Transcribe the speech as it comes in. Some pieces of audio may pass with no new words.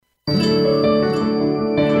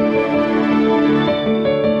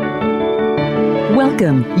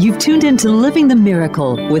Welcome. You've tuned into Living the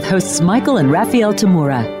Miracle with hosts Michael and Raphael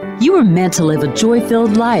Tamura. You were meant to live a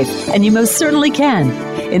joy-filled life, and you most certainly can.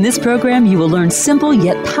 In this program, you will learn simple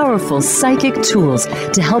yet powerful psychic tools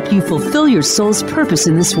to help you fulfill your soul's purpose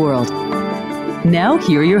in this world. Now,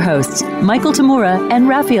 here are your hosts, Michael Tamura and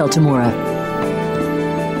Raphael Tamura.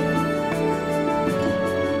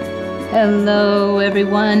 Hello,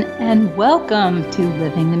 everyone, and welcome to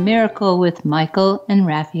Living the Miracle with Michael and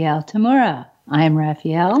Raphael Tamura. I'm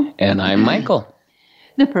Raphael. And I'm Michael.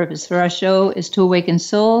 The purpose for our show is to awaken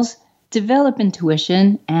souls, develop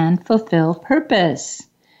intuition, and fulfill purpose.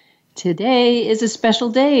 Today is a special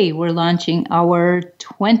day. We're launching our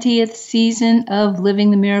 20th season of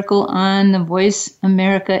Living the Miracle on the Voice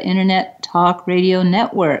America Internet Talk Radio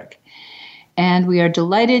Network. And we are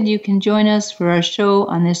delighted you can join us for our show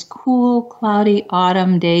on this cool, cloudy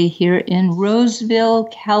autumn day here in Roseville,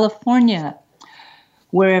 California,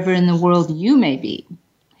 wherever in the world you may be.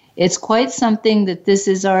 It's quite something that this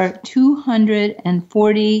is our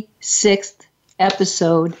 246th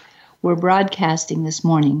episode we're broadcasting this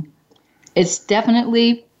morning. It's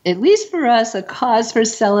definitely, at least for us, a cause for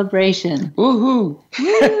celebration. Woohoo!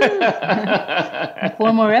 In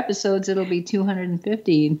 4 more episodes, it'll be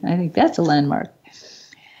 250. I think that's a landmark.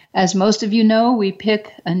 As most of you know, we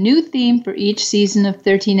pick a new theme for each season of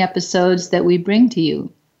 13 episodes that we bring to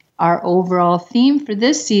you. Our overall theme for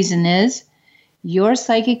this season is Your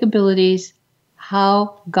Psychic Abilities,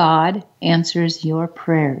 How God Answers Your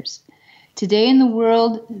Prayers. Today in the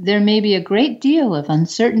world, there may be a great deal of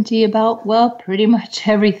uncertainty about, well, pretty much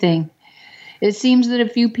everything. It seems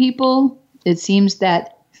that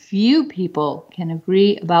few people can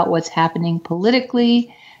agree about what's happening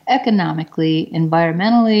politically, economically,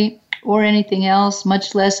 environmentally, or anything else,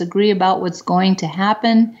 much less agree about what's going to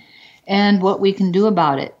happen and what we can do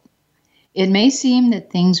about it. It may seem that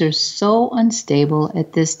things are so unstable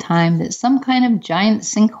at this time that some kind of giant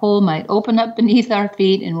sinkhole might open up beneath our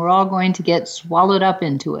feet and we're all going to get swallowed up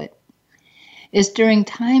into it. It's during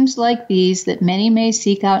times like these that many may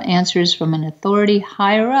seek out answers from an authority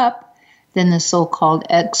higher up than the so-called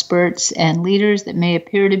experts and leaders that may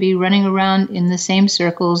appear to be running around in the same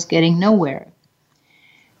circles getting nowhere.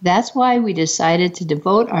 That's why we decided to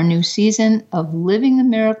devote our new season of Living the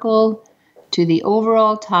Miracle to the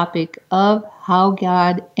overall topic of how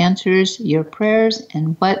God answers your prayers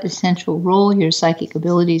and what essential role your psychic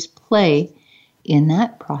abilities play in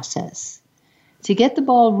that process. To get the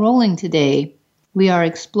ball rolling today, we are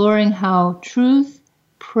exploring how truth,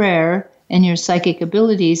 prayer, and your psychic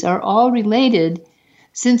abilities are all related,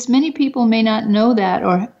 since many people may not know that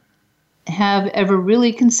or have ever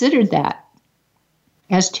really considered that.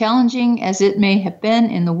 As challenging as it may have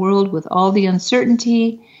been in the world with all the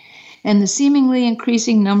uncertainty and the seemingly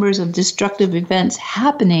increasing numbers of destructive events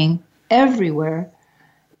happening everywhere,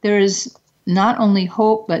 there is not only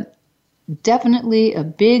hope, but definitely a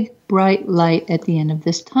big, bright light at the end of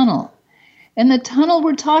this tunnel. And the tunnel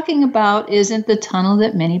we're talking about isn't the tunnel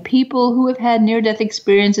that many people who have had near-death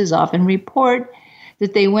experiences often report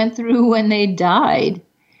that they went through when they died.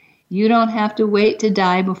 You don't have to wait to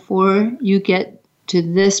die before you get to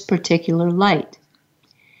this particular light,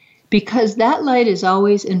 because that light is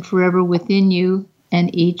always and forever within you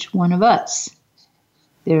and each one of us.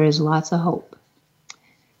 There is lots of hope.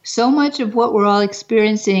 So much of what we're all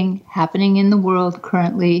experiencing happening in the world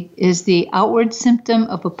currently is the outward symptom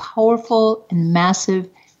of a powerful and massive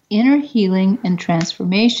inner healing and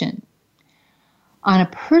transformation. On a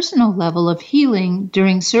personal level of healing,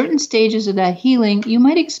 during certain stages of that healing, you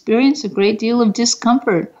might experience a great deal of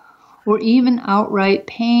discomfort or even outright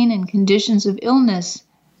pain and conditions of illness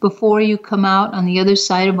before you come out on the other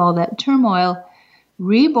side of all that turmoil,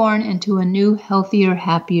 reborn into a new, healthier,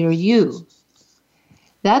 happier you.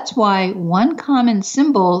 That's why one common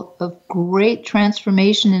symbol of great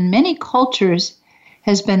transformation in many cultures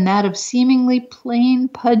has been that of seemingly plain,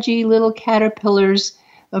 pudgy little caterpillars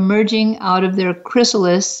emerging out of their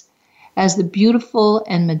chrysalis as the beautiful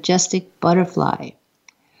and majestic butterfly.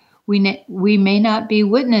 We may not be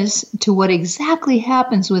witness to what exactly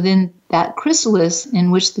happens within that chrysalis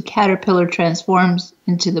in which the caterpillar transforms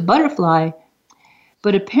into the butterfly,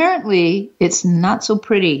 but apparently it's not so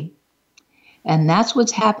pretty. And that's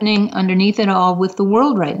what's happening underneath it all with the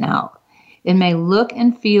world right now. It may look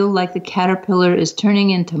and feel like the caterpillar is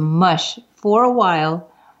turning into mush for a while,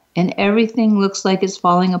 and everything looks like it's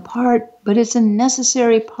falling apart, but it's a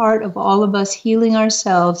necessary part of all of us healing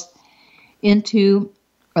ourselves into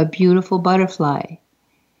a beautiful butterfly.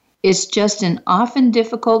 It's just an often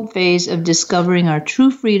difficult phase of discovering our true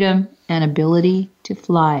freedom and ability to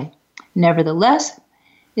fly. Nevertheless,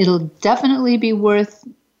 it'll definitely be worth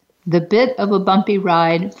the bit of a bumpy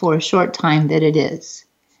ride for a short time that it is.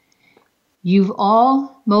 You've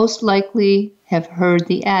all most likely have heard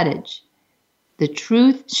the adage, the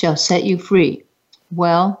truth shall set you free.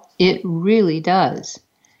 Well, it really does.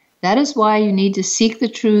 That is why you need to seek the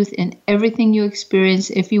truth in everything you experience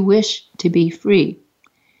if you wish to be free.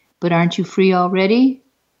 But aren't you free already?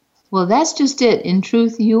 Well, that's just it. In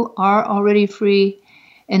truth, you are already free.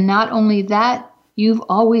 And not only that, you've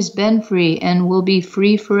always been free and will be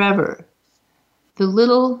free forever. The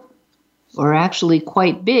little, or actually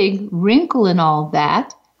quite big, wrinkle in all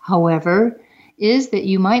that, however, is that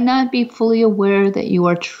you might not be fully aware that you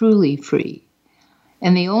are truly free.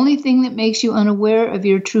 And the only thing that makes you unaware of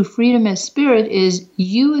your true freedom as spirit is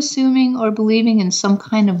you assuming or believing in some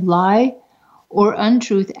kind of lie or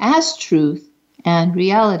untruth as truth and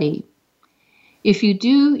reality. If you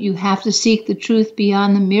do, you have to seek the truth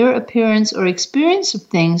beyond the mere appearance or experience of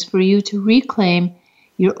things for you to reclaim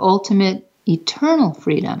your ultimate eternal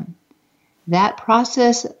freedom. That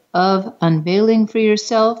process of unveiling for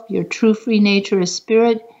yourself your true free nature as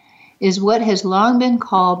spirit is what has long been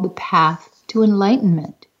called the path to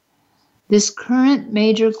enlightenment. This current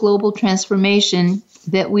major global transformation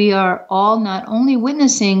that we are all not only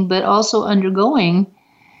witnessing but also undergoing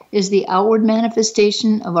is the outward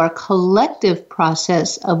manifestation of our collective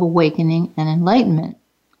process of awakening and enlightenment.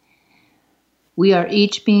 We are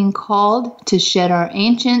each being called to shed our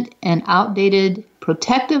ancient and outdated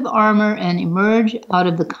protective armor and emerge out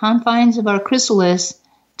of the confines of our chrysalis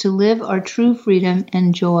to live our true freedom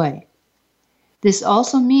and joy. This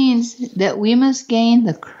also means that we must gain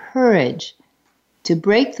the courage to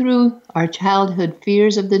break through our childhood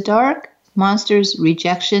fears of the dark, monsters,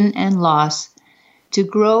 rejection, and loss, to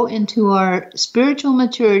grow into our spiritual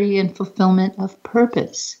maturity and fulfillment of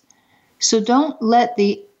purpose. So don't let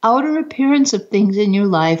the outer appearance of things in your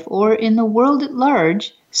life or in the world at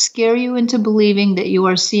large scare you into believing that you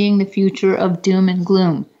are seeing the future of doom and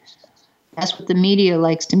gloom. That's what the media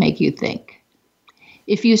likes to make you think.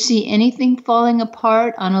 If you see anything falling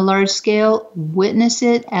apart on a large scale, witness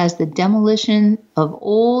it as the demolition of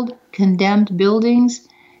old, condemned buildings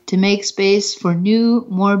to make space for new,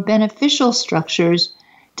 more beneficial structures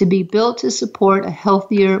to be built to support a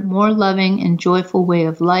healthier, more loving, and joyful way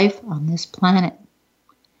of life on this planet.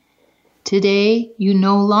 Today, you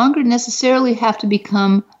no longer necessarily have to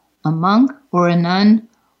become a monk or a nun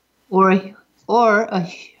or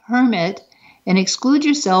a hermit and exclude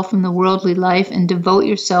yourself from the worldly life and devote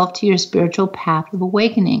yourself to your spiritual path of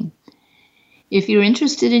awakening. If you're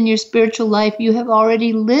interested in your spiritual life, you have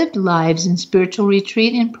already lived lives in spiritual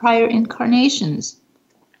retreat in prior incarnations.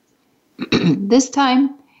 This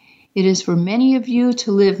time, it is for many of you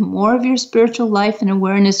to live more of your spiritual life and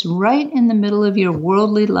awareness right in the middle of your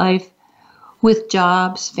worldly life with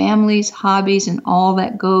jobs, families, hobbies, and all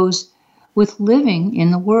that goes with living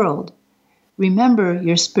in the world. Remember,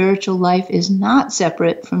 your spiritual life is not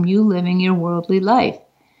separate from you living your worldly life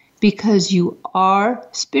because you are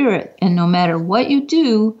spirit, and no matter what you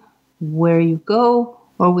do, where you go,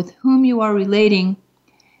 or with whom you are relating,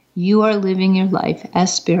 you are living your life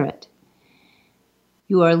as spirit.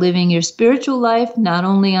 You are living your spiritual life not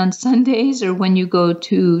only on Sundays or when you go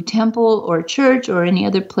to temple or church or any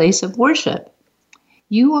other place of worship.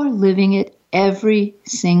 You are living it every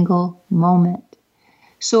single moment.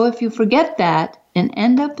 So if you forget that and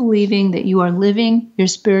end up believing that you are living your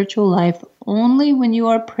spiritual life only when you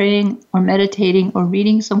are praying or meditating or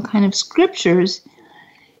reading some kind of scriptures,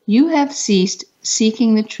 you have ceased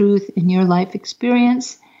seeking the truth in your life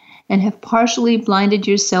experience and have partially blinded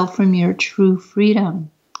yourself from your true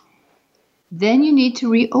freedom. Then you need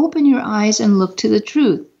to reopen your eyes and look to the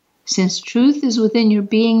truth. Since truth is within your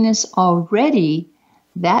beingness already,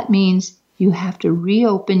 that means you have to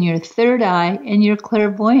reopen your third eye and your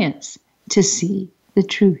clairvoyance to see the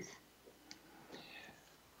truth.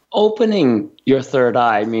 Opening your third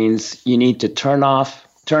eye means you need to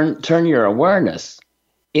turn your awareness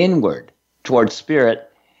inward towards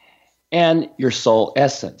spirit and your soul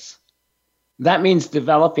essence. That means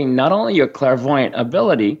developing not only your clairvoyant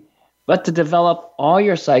ability, but to develop all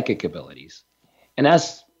your psychic abilities. And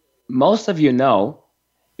as most of you know,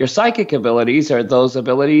 your psychic abilities are those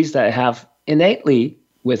abilities that have innately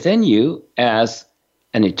within you as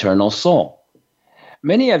an eternal soul.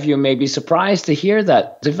 Many of you may be surprised to hear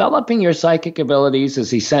that developing your psychic abilities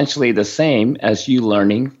is essentially the same as you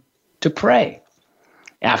learning to pray.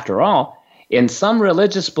 After all, in some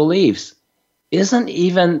religious beliefs, isn't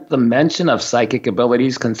even the mention of psychic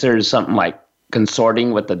abilities considered something like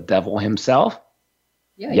consorting with the devil himself?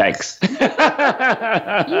 Yikes.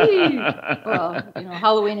 Well,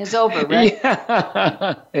 Halloween is over, right?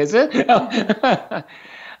 Yeah. Is it?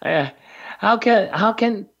 How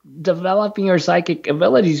can developing your psychic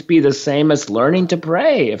abilities be the same as learning to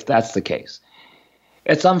pray if that's the case?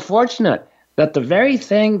 It's unfortunate that the very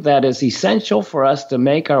thing that is essential for us to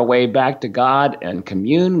make our way back to God and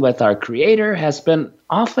commune with our Creator has been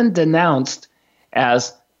often denounced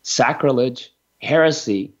as sacrilege,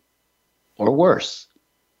 heresy, or worse.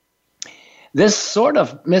 This sort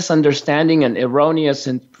of misunderstanding and erroneous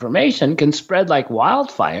information can spread like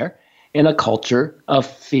wildfire in a culture of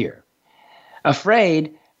fear.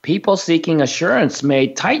 Afraid, people seeking assurance may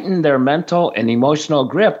tighten their mental and emotional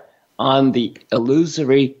grip on the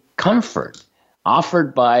illusory comfort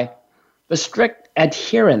offered by the strict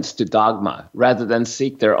adherence to dogma rather than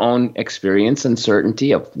seek their own experience and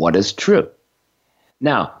certainty of what is true.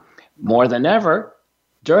 Now, more than ever,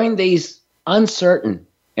 during these uncertain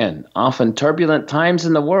and often turbulent times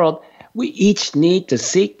in the world, we each need to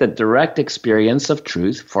seek the direct experience of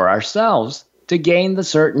truth for ourselves to gain the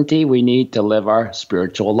certainty we need to live our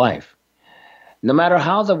spiritual life. No matter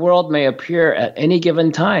how the world may appear at any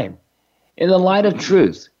given time, in the light of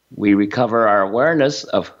truth, we recover our awareness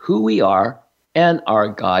of who we are and our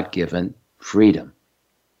God-given freedom.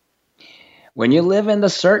 When you live in the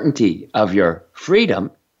certainty of your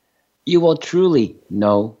freedom, you will truly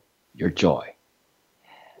know your joy.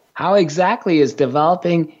 How exactly is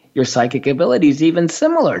developing your psychic abilities even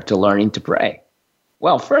similar to learning to pray?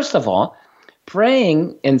 Well, first of all,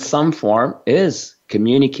 praying in some form is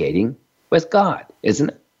communicating with God, isn't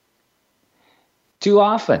it? Too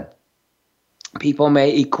often, people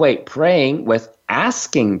may equate praying with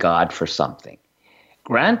asking God for something.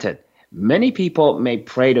 Granted, many people may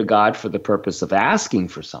pray to God for the purpose of asking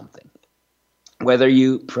for something. Whether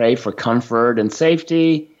you pray for comfort and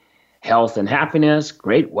safety, health and happiness,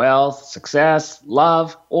 great wealth, success,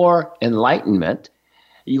 love, or enlightenment,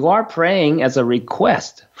 you are praying as a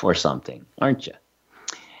request for something, aren't you?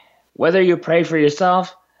 Whether you pray for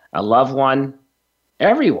yourself, a loved one,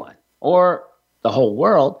 everyone, or the whole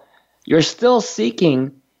world, you're still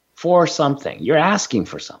seeking for something. You're asking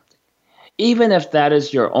for something. Even if that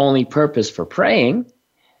is your only purpose for praying,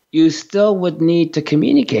 you still would need to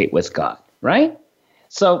communicate with God, right?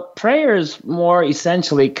 So prayer is more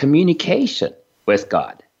essentially communication with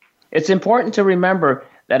God. It's important to remember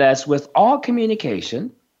that as with all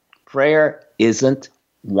communication, prayer isn't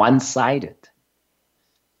one-sided.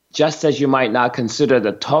 Just as you might not consider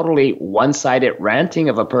the totally one-sided ranting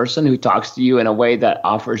of a person who talks to you in a way that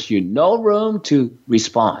offers you no room to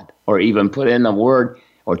respond or even put in a word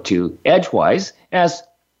or two edgewise as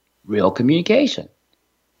real communication.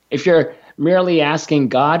 If you're merely asking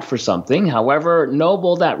God for something, however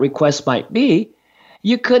noble that request might be,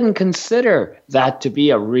 you couldn't consider that to be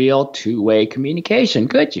a real two-way communication,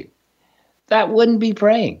 could you? That wouldn't be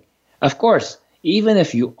praying. Of course, even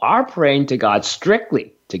if you are praying to God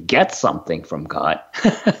strictly to get something from God,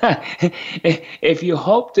 if you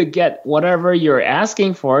hope to get whatever you're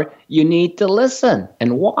asking for, you need to listen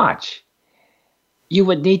and watch. You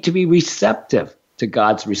would need to be receptive to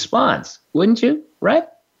God's response, wouldn't you? Right?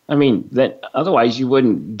 I mean, that otherwise you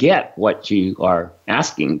wouldn't get what you are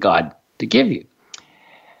asking God to give you.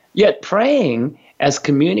 Yet praying as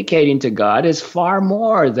communicating to God is far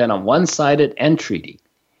more than a one-sided entreaty.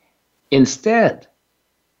 Instead,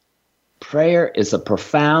 prayer is a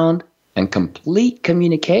profound and complete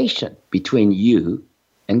communication between you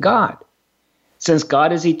and God. Since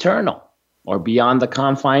God is eternal, or beyond the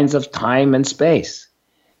confines of time and space,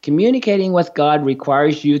 communicating with God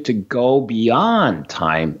requires you to go beyond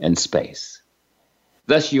time and space.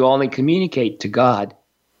 Thus, you only communicate to God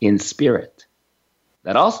in spirit.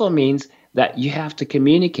 That also means that you have to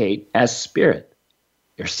communicate as spirit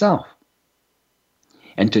yourself.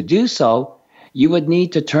 And to do so, you would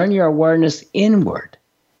need to turn your awareness inward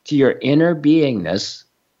to your inner beingness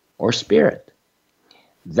or spirit.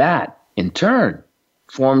 That, in turn,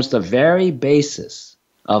 forms the very basis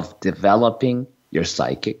of developing your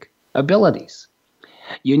psychic abilities.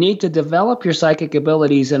 You need to develop your psychic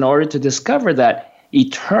abilities in order to discover that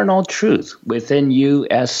eternal truth within you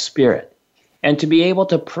as spirit, and to be able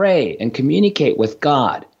to pray and communicate with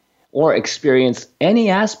God or experience any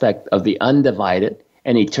aspect of the undivided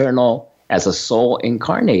and eternal as a soul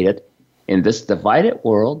incarnated in this divided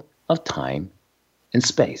world of time and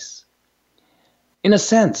space. In a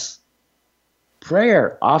sense,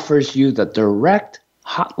 prayer offers you the direct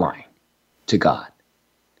hotline to God,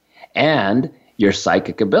 and your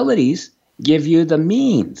psychic abilities give you the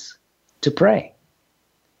means to pray.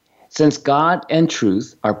 Since God and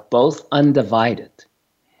truth are both undivided,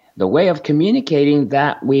 the way of communicating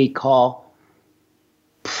that we call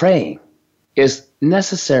praying is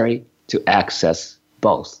necessary to access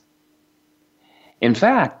both. In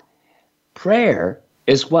fact, prayer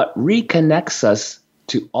is what reconnects us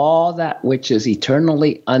to all that which is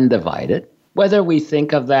eternally undivided, whether we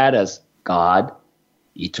think of that as God,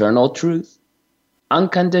 eternal truth,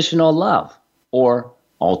 unconditional love, or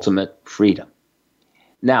ultimate freedom.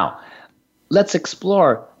 Now, let's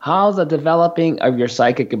explore how the developing of your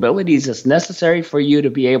psychic abilities is necessary for you to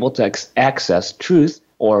be able to access truth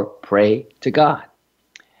or pray to God.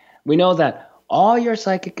 We know that all your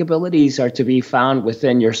psychic abilities are to be found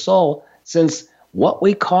within your soul, since what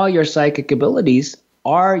we call your psychic abilities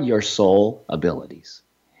are your soul abilities.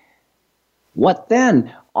 What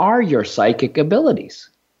then are your psychic abilities?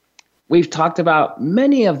 We've talked about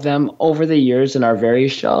many of them over the years in our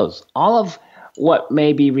various shows. All of what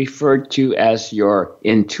may be referred to as your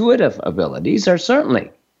intuitive abilities are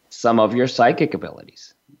certainly some of your psychic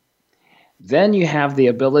abilities. Then you have the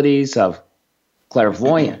abilities of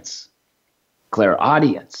clairvoyance,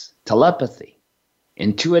 clairaudience, telepathy,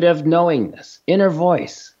 intuitive knowingness, inner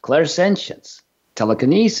voice, clairsentience,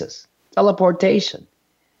 telekinesis, teleportation,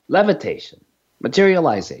 levitation,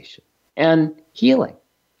 materialization, and healing.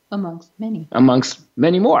 Amongst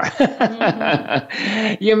many more.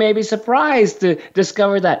 Mm-hmm. You may be surprised to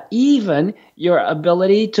discover that even your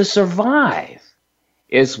ability to survive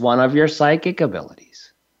is one of your psychic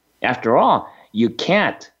abilities. After all, you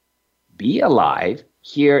can't be alive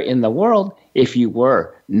here in the world if you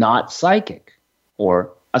were not psychic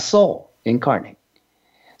or a soul incarnate.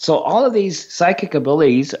 So all of these psychic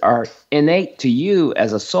abilities are innate to you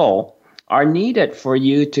as a soul, are needed for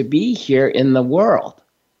you to be here in the world,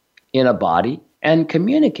 in a body, and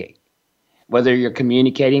communicate. Whether you're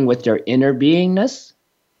communicating with your inner beingness,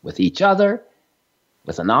 with each other,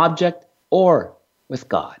 with an object, or with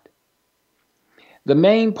God. The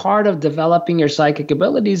main part of developing your psychic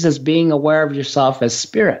abilities is being aware of yourself as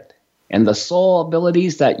spirit and the soul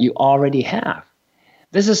abilities that you already have.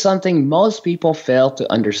 This is something most people fail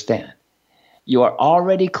to understand. You are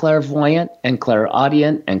already clairvoyant and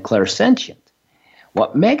clairaudient and clairsentient.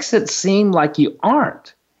 What makes it seem like you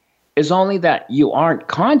aren't is only that you aren't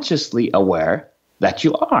consciously aware that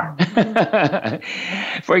you are.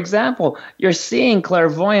 For example, you're seeing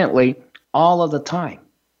clairvoyantly all of the time.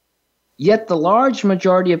 Yet the large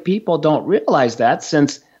majority of people don't realize that,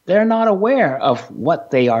 since they're not aware of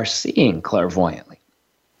what they are seeing clairvoyantly.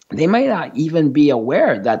 They may not even be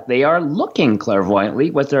aware that they are looking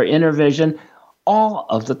clairvoyantly with their inner vision all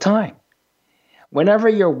of the time. Whenever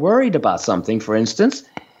you're worried about something, for instance,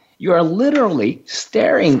 you are literally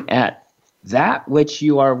staring at that which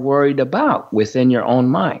you are worried about within your own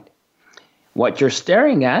mind. What you're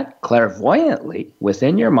staring at clairvoyantly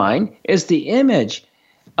within your mind is the image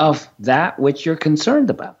of that which you're concerned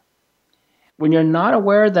about. When you're not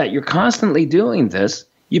aware that you're constantly doing this,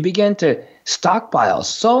 you begin to stockpile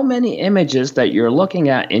so many images that you're looking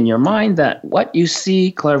at in your mind that what you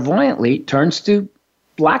see clairvoyantly turns to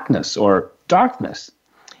blackness or darkness.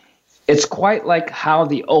 It's quite like how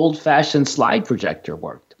the old-fashioned slide projector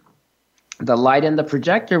worked. The light in the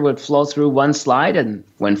projector would flow through one slide, and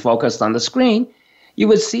when focused on the screen, you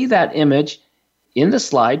would see that image in the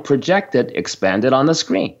slide projected, expanded on the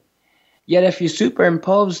screen. Yet if you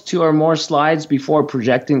superimpose 2 or more slides before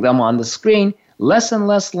projecting them on the screen, less and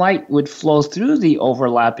less light would flow through the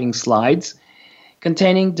overlapping slides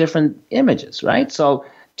containing different images, right? So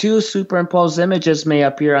 2 superimposed images may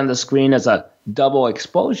appear on the screen as a double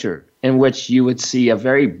exposure, in which you would see a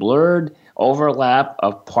very blurred overlap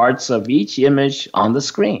of parts of each image on the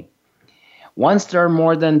screen. Once there are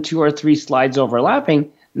more than 2 or 3 slides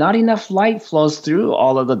overlapping, not enough light flows through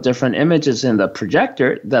all of the different images in the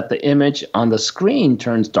projector that the image on the screen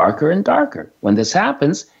turns darker and darker. When this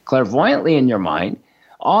happens, clairvoyantly in your mind,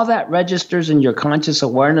 all that registers in your conscious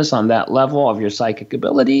awareness on that level of your psychic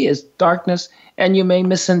ability is darkness, and you may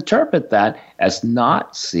misinterpret that as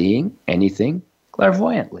not seeing anything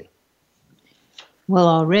clairvoyantly. Well,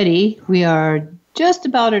 already we are just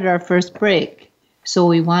about at our first break, so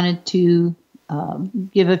we wanted to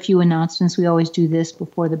give a few announcements. We always do this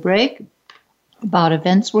before the break about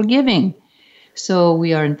events we're giving. So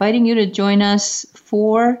we are inviting you to join us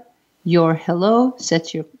for your Hello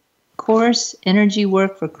Sets Your Course Energy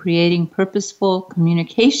Work for Creating Purposeful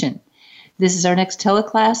Communication. This is our next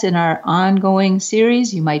teleclass in our ongoing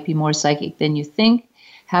series, You Might Be More Psychic Than You Think,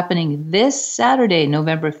 happening this Saturday,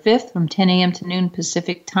 November 5th from 10 a.m. to noon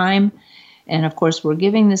Pacific time. And of course, we're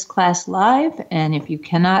giving this class live. And if you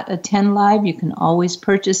cannot attend live, you can always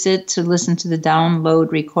purchase it to listen to the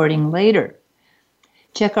download recording later.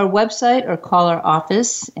 Check our website or call our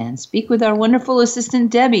office and speak with our wonderful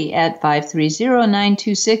assistant, Debbie, at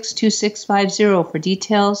 530-926-2650 for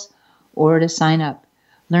details or to sign up.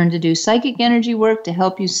 Learn to do psychic energy work to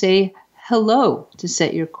help you say hello to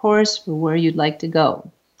set your course for where you'd like to go.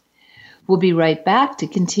 We'll be right back to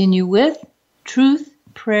continue with truth,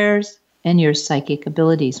 prayers, and your psychic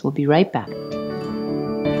abilities. We'll be right back.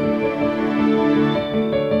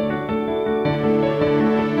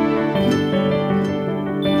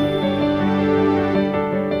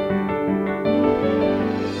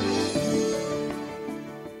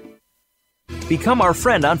 Become our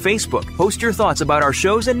friend on Facebook. Post your thoughts about our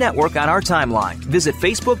shows and network on our timeline. Visit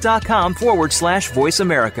Facebook.com/Voice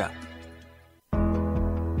America.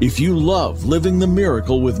 If you love Living the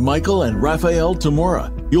Miracle with Michael and Raphael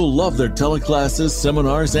Tamura, you'll love their teleclasses,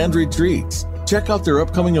 seminars, and retreats. Check out their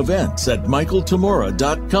upcoming events at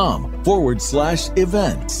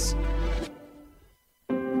michaeltamura.com/events.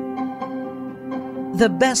 The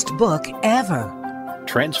best book ever.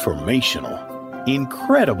 Transformational.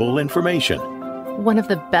 Incredible information. One of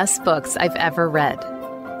the best books I've ever read.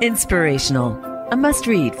 Inspirational. A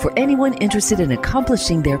must-read for anyone interested in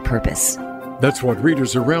accomplishing their purpose. That's what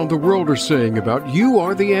readers around the world are saying about You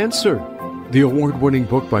Are the Answer, the award-winning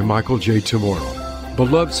book by Michael J. Tamura,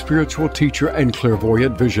 beloved spiritual teacher and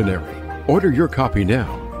clairvoyant visionary. Order your copy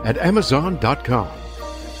now at Amazon.com.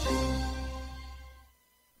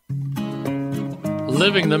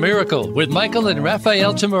 Living the Miracle with Michael and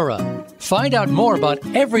Raphael Tamura. Find out more about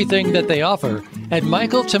everything that they offer at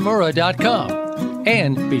michaeltamura.com.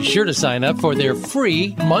 And be sure to sign up for their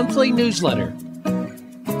free monthly newsletter.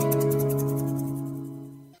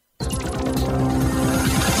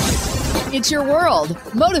 It's your world.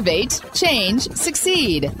 Motivate, change,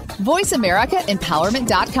 succeed.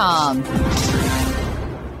 VoiceAmericaEmpowerment.com.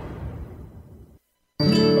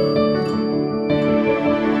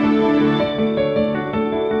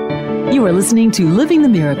 You are listening to Living the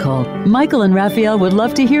Miracle. Michael and Raphael would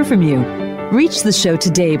love to hear from you. Reach the show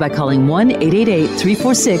today by calling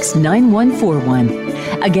 1-888-346-9141.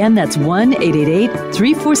 Again, that's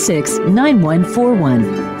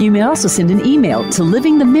 1-888-346-9141. You may also send an email to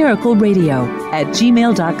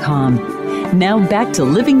livingthemiracleradio@gmail.com. Now back to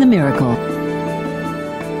Living the Miracle.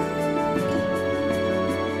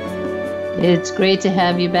 It's great to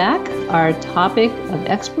have you back. Our topic of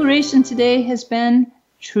exploration today has been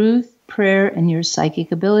truth, prayer, and your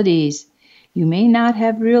psychic abilities. You may not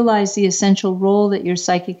have realized the essential role that your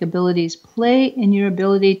psychic abilities play in your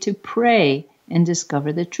ability to pray and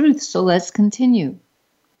discover the truth. So let's continue.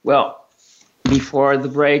 Well, before the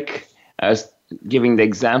break, I was giving the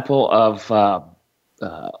example of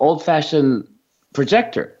old-fashioned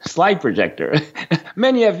projector, slide projector.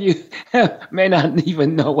 Many of you may not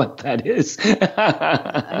even know what that is.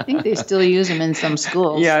 I think they still use them in some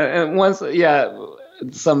schools. Yeah, and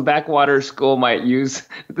some backwater school might use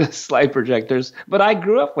the slide projectors, but I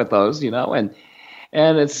grew up with those, and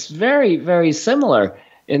it's very, very similar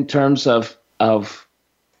in terms of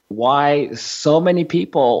why so many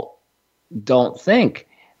people don't think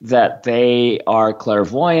that they are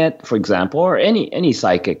clairvoyant, for example, or any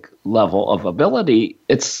psychic level of ability.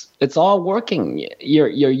 It's all working. You're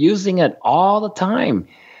using it all the time,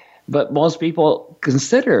 but most people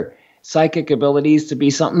consider psychic abilities to be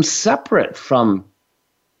something separate from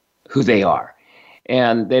who they are.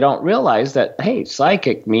 And they don't realize that, hey,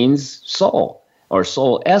 psychic means soul or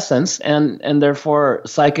soul essence, and therefore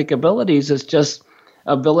psychic abilities is just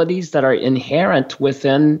abilities that are inherent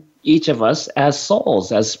within each of us as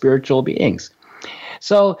souls, as spiritual beings.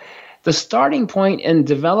 So the starting point in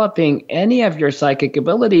developing any of your psychic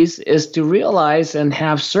abilities is to realize and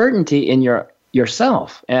have certainty in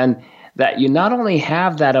yourself, and that you not only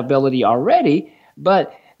have that ability already,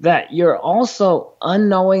 but that you're also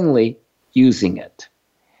unknowingly using it.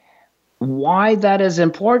 Why that is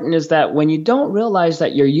important is that when you don't realize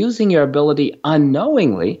that you're using your ability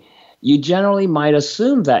unknowingly, you generally might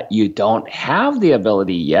assume that you don't have the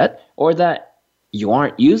ability yet, or that you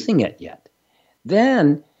aren't using it yet.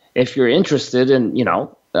 Then, if you're interested in,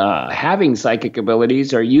 having psychic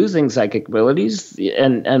abilities or using psychic abilities,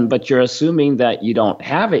 but you're assuming that you don't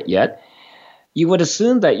have it yet, you would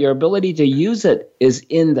assume that your ability to use it is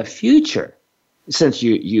in the future. Since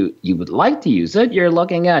you would like to use it, you're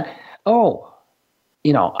looking at,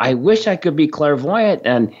 I wish I could be clairvoyant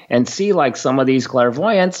and see like some of these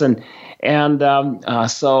clairvoyants, so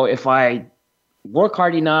if I work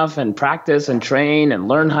hard enough and practice and train and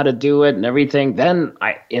learn how to do it and everything, then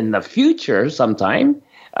in the future sometime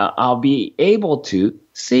I'll be able to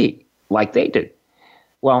see like they did.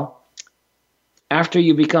 Well, after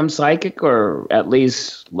you become psychic, or at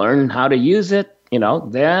least learn how to use it,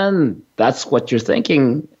 then that's what you're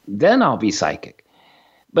thinking. Then I'll be psychic.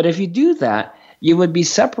 But if you do that, you would be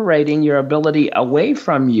separating your ability away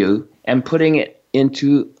from you and putting it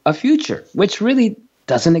into a future, which really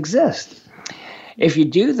doesn't exist. If you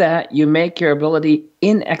do that, you make your ability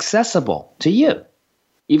inaccessible to you.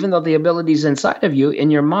 Even though the ability is inside of you,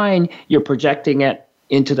 in your mind, you're projecting it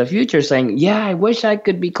into the future, saying, yeah, I wish I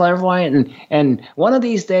could be clairvoyant. And one of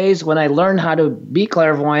these days when I learn how to be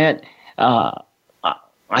clairvoyant,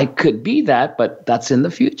 I could be that, but that's in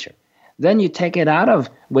the future. Then you take it out of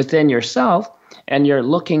within yourself, and you're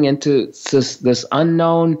looking into this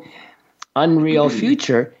unknown, unreal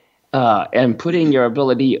future, and putting your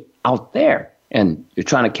ability out there, and you're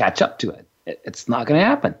trying to catch up to it. It's not going to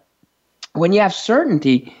happen. When you have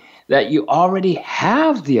certainty that you already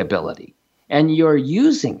have the ability and you're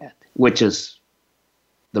using it, which is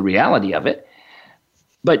the reality of it,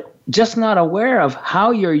 but just not aware of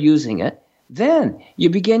how you're using it, then you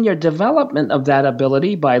begin your development of that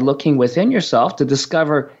ability by looking within yourself to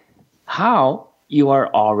discover how you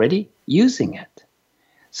are already using it.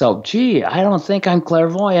 So, gee, I don't think I'm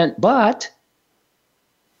clairvoyant, but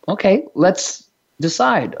okay, let's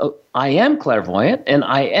decide. I am clairvoyant and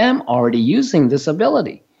I am already using this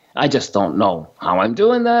ability. I just don't know how I'm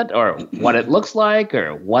doing that or what it looks like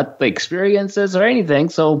or what the experience is or anything.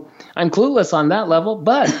 So I'm clueless on that level,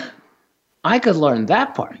 but I could learn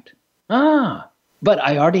that part. But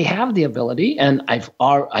I already have the ability and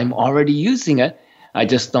I'm already using it. I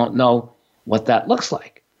just don't know what that looks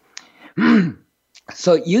like.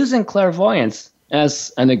 So using clairvoyance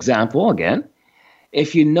as an example again,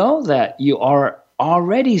 if you know that you are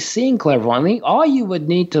already seeing clairvoyantly, all you would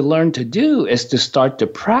need to learn to do is to start to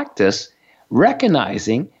practice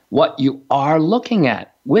recognizing what you are looking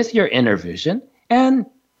at with your inner vision and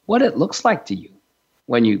what it looks like to you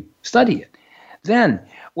when you study it. Then,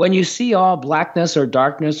 when you see all blackness or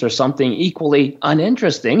darkness or something equally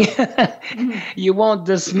uninteresting, you won't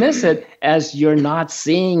dismiss it as you're not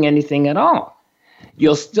seeing anything at all.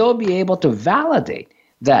 You'll still be able to validate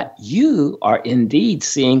that you are indeed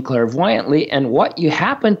seeing clairvoyantly, and what you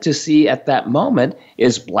happen to see at that moment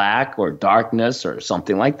is black or darkness or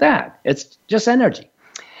something like that. It's just energy.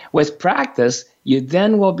 With practice, you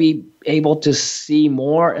then will be able to see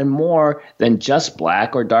more and more than just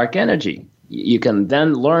black or dark energy. You can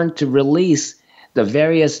then learn to release the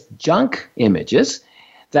various junk images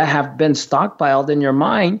that have been stockpiled in your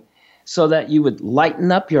mind so that you would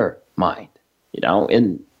lighten up your mind. You know,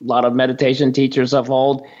 in a lot of meditation teachers of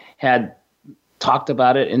old had talked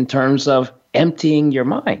about it in terms of emptying your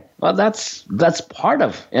mind. Well, that's part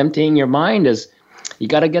of emptying your mind is you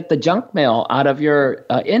got to get the junk mail out of your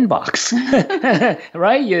inbox,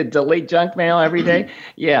 right? You delete junk mail every day.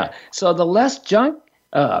 Yeah. So the less junk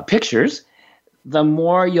pictures, the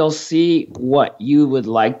more you'll see what you would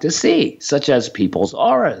like to see, such as people's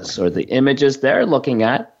auras or the images they're looking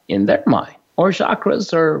at in their mind, or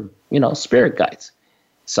chakras or, spirit guides.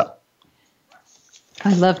 So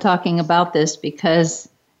I love talking about this because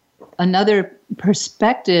another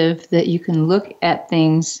perspective that you can look at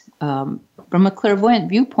things from a clairvoyant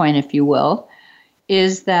viewpoint, if you will,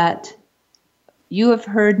 is that you have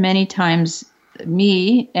heard many times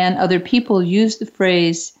me and other people use the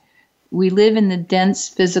phrase, we live in the dense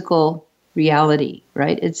physical reality,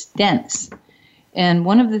 right? It's dense. And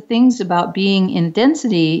one of the things about being in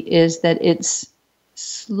density is that it's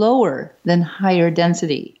slower than higher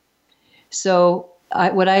density. So how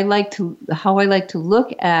I like to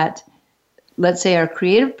look at, let's say, our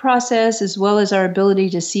creative process as well as our ability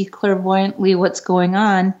to see clairvoyantly what's going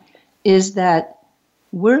on is that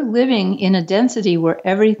we're living in a density where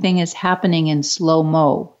everything is happening in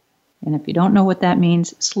slow-mo. And if you don't know what that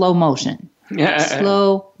means, slow motion.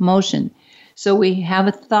 Slow motion. So we have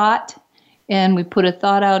a thought and we put a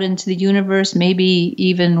thought out into the universe. Maybe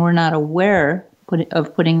even we're not aware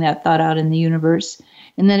of putting that thought out in the universe.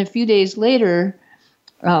 And then a few days later,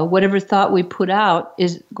 whatever thought we put out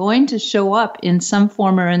is going to show up in some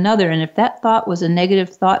form or another. And if that thought was a negative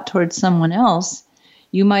thought towards someone else,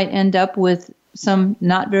 you might end up with some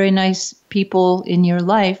not very nice people in your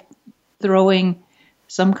life throwing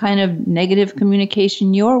some kind of negative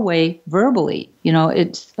communication your way verbally.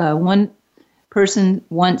 It's one person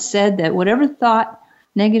once said that whatever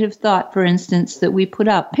negative thought, for instance, that we put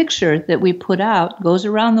out, picture that we put out, goes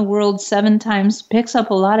around the world 7 times, picks up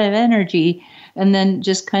a lot of energy, and then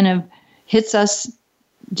just kind of hits us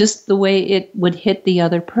just the way it would hit the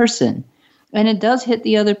other person. And it does hit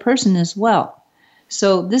the other person as well.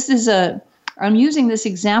 So I'm using this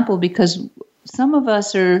example because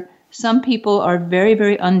some people are very,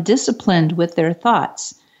 very undisciplined with their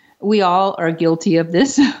thoughts. We all are guilty of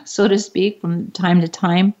this, so to speak, from time to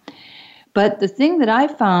time. But the thing that I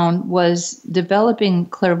found was developing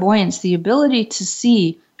clairvoyance, the ability to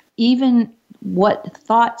see even what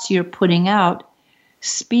thoughts you're putting out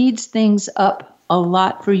speeds things up a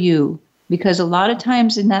lot for you, because a lot of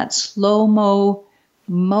times in that slow-mo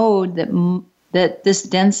mode that this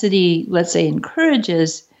density, let's say,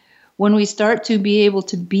 encourages, when we start to be able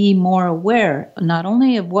to be more aware, not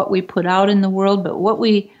only of what we put out in the world, but what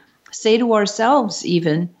we say to ourselves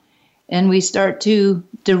even, and we start to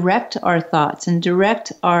direct our thoughts and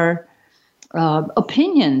direct our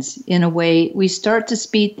opinions in a way, we start to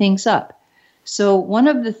speed things up. So one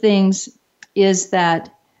of the things is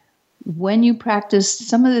that when you practice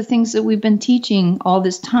some of the things that we've been teaching all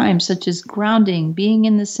this time, such as grounding, being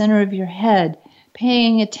in the center of your head,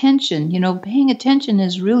 paying attention, paying attention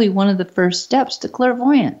is really one of the first steps to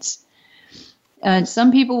clairvoyance. And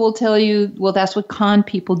some people will tell you, well, that's what con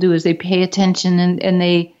people do, is they pay attention and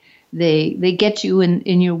they get you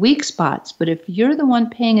in your weak spots. But if you're the one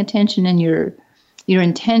paying attention and your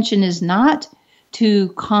intention is not to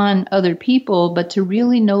con other people, but to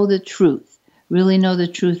really know the truth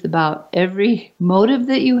about every motive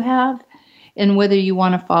that you have and whether you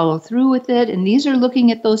want to follow through with it. And these are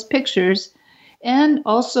looking at those pictures and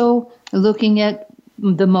also looking at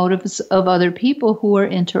the motives of other people who are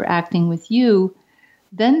interacting with you.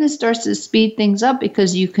 Then this starts to speed things up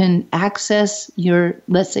because you can access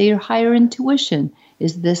let's say your higher intuition.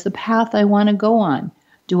 Is this the path I want to go on?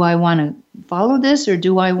 Do I want to follow this, or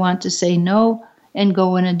do I want to say no and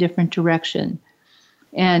go in a different direction?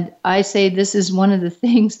 And I say this is one of the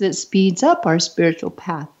things that speeds up our spiritual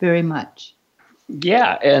path very much.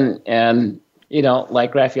 Yeah, and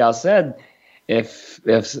like Raphael said, if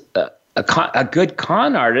a good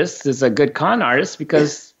con artist is a good con artist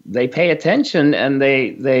because they pay attention and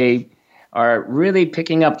they are really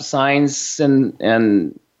picking up signs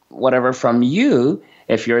and whatever from you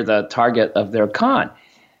if you're the target of their con.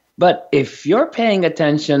 But if you're paying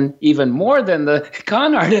attention even more than the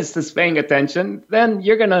con artist is paying attention, then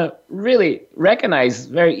you're going to really recognize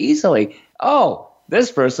very easily, oh,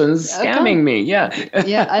 this person's scamming me. Yeah.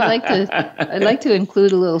 Yeah, I'd like to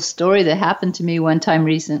include a little story that happened to me one time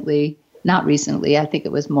recently. Not recently, I think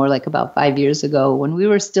it was more like about 5 years ago when we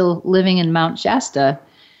were still living in Mount Shasta.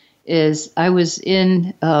 I was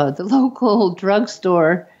in the local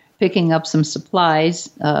drugstore picking up some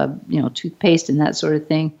supplies, toothpaste and that sort of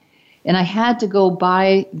thing. And I had to go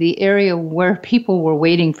by the area where people were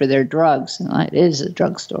waiting for their drugs. It is a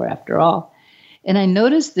drugstore after all. And I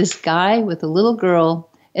noticed this guy with a little girl,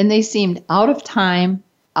 and they seemed out of time,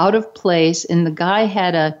 out of place. And the guy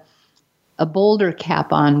had a boulder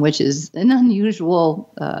cap on, which is an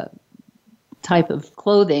unusual type of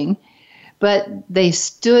clothing. But they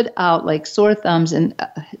stood out like sore thumbs, and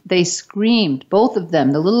they screamed, both of them.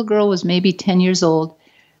 The little girl was maybe 10 years old.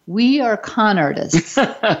 We are con artists.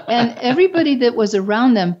 And everybody that was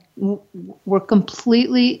around them were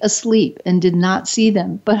completely asleep and did not see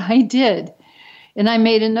them. But I did. And I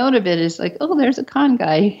made a note of it. It's like, oh, there's a con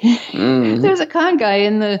guy. Mm-hmm. There's a con guy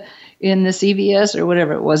in the CVS or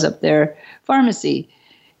whatever it was up there, pharmacy.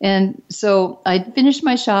 And so I finished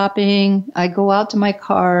my shopping. I go out to my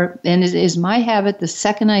car. And it is my habit, the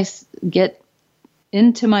second I get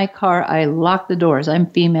into my car, I lock the doors. I'm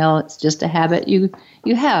female. It's just a habit you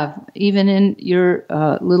have, even in your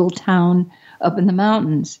little town up in the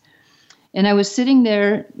mountains. And I was sitting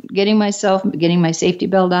there getting my safety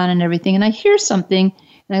belt on and everything, and I hear something,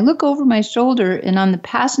 and I look over my shoulder, and on the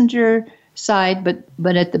passenger side,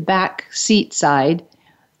 but at the back seat side,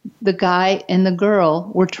 the guy and the girl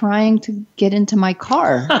were trying to get into my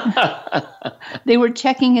car. They were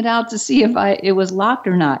checking it out to see if it was locked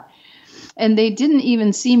or not. And they didn't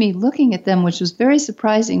even see me looking at them, which was very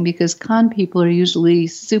surprising because con people are usually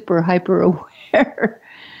super hyper aware.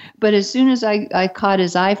 But as soon as I caught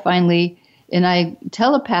his eye finally, and I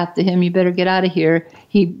telepathed to him, you better get out of here,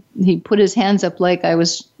 he put his hands up like I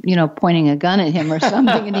was, pointing a gun at him or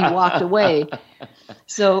something, and he walked away.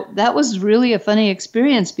 So that was really a funny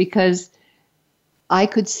experience because I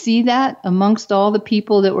could see that amongst all the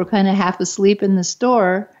people that were kind of half asleep in the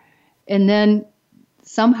store. And then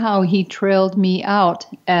somehow he trailed me out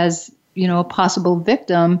as, a possible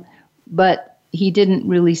victim, but he didn't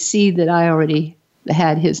really see that I already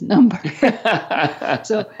had his number.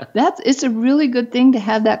 So it's a really good thing to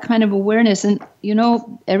have that kind of awareness. And,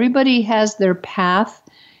 everybody has their path.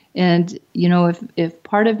 And, if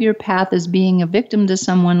part of your path is being a victim to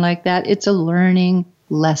someone like that, it's a learning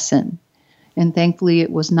lesson. And thankfully,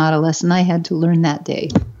 it was not a lesson I had to learn that day.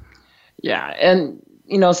 Yeah. And,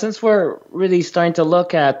 since we're really starting to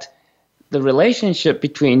look at the relationship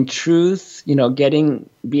between truth,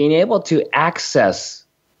 being able to access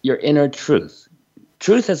your inner truth.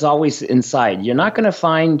 Truth is always inside. You're not going to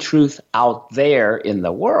find truth out there in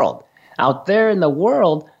the world. Out there in the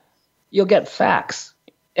world, you'll get facts.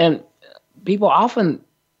 And people often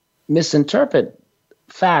misinterpret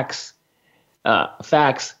facts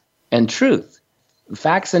and truth.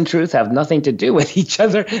 Facts and truth have nothing to do with each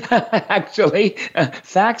other. Actually,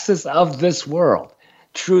 facts is of this world.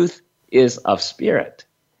 Truth is of spirit.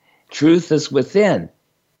 Truth is within,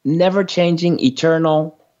 never changing,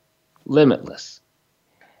 eternal, limitless.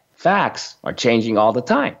 Facts are changing all the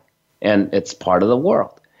time, and it's part of the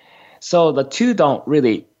world. So the two don't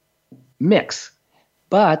really mix.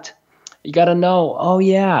 But you got to know, oh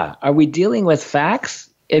yeah, are we dealing with facts?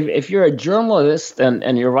 If you're a journalist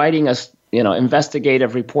and you're writing a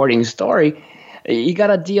investigative reporting story, you got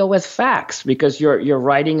to deal with facts because you're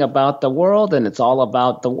writing about the world and it's all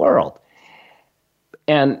about the world.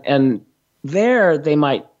 And there they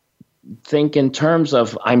might think in terms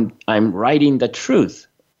of I'm writing the truth.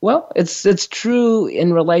 Well, it's true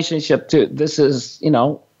in relationship to this is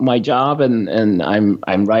my job and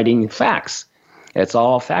I'm writing facts. It's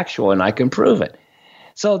all factual and I can prove it.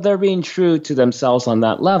 So they're being true to themselves on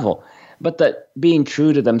that level. But that being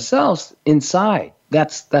true to themselves inside,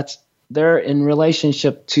 that's they're in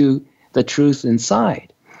relationship to the truth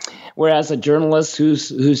inside. Whereas a journalist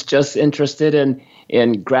who's just interested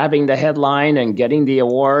in grabbing the headline and getting the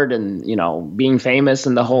award and being famous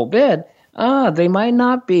and the whole bit, they might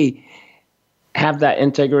not have that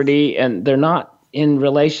integrity, and they're not in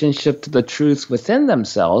relationship to the truth within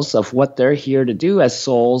themselves of what they're here to do as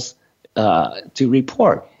souls to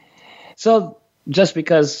report. So just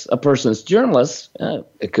because a person's journalist,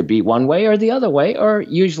 it could be one way or the other way, or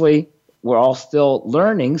usually we're all still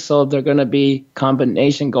learning, so they're going to be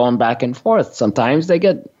combination going back and forth. Sometimes they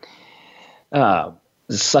get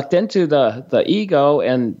sucked into the ego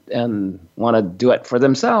and want to do it for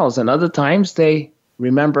themselves, and other times they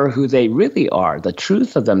remember who they really are, the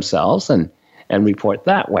truth of themselves, and report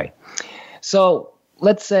that way. So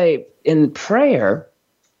let's say in prayer,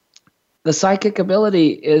 the psychic ability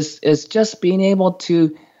is just being able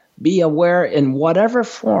to be aware in whatever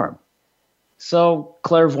form. So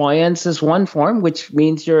clairvoyance is one form, which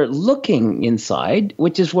means you're looking inside,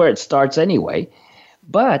 which is where it starts anyway.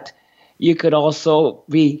 But you could also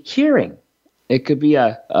be hearing. It could be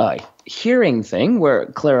a hearing thing where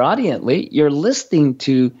clairaudiently you're listening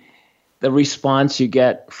to the response you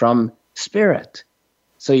get from spirit.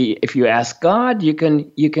 So if you ask God, you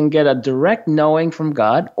can get a direct knowing from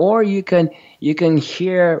God, or you can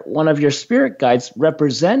hear one of your spirit guides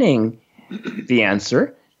representing the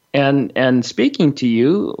answer and speaking to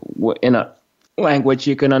you in a language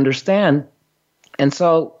you can understand. And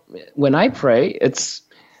so when I pray, it's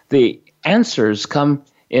the answers come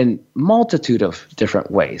in multitude of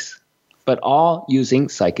different ways, but all using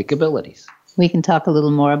psychic abilities. We can talk a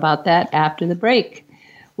little more about that after the break.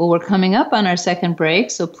 Well, we're coming up on our second break,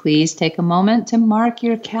 so please take a moment to mark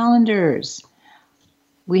your calendars.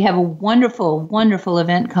 We have a wonderful, wonderful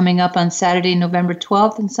event coming up on Saturday, November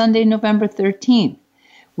 12th and Sunday, November 13th.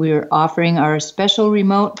 We're offering our special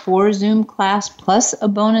remote 4-Zoom class plus a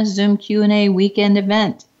bonus Zoom Q&A weekend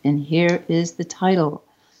event. And here is the title: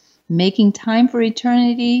 Making Time for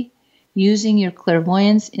Eternity, Using Your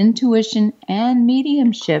Clairvoyance, Intuition, and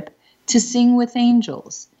Mediumship to Sing with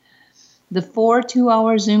Angels. The 4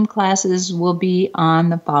 2-hour Zoom classes will be on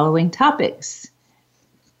the following topics.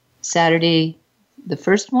 Saturday, the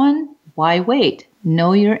first one, Why Wait?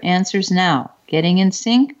 Know Your Answers Now. Getting in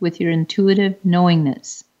sync with your intuitive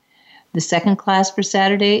knowingness. The second class for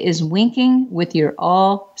Saturday is Winking with Your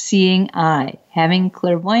All-Seeing Eye. Having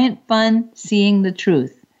clairvoyant fun, seeing the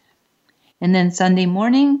truth. And then Sunday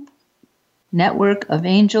morning, Network of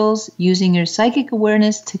Angels, using your psychic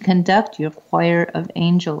awareness to conduct your choir of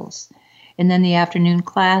angels. And then the afternoon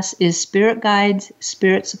class is Spirit Guides,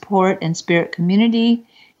 Spirit Support, and Spirit Community,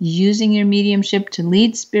 using your mediumship to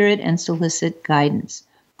lead spirit and solicit guidance.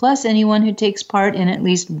 Plus, anyone who takes part in at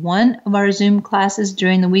least one of our Zoom classes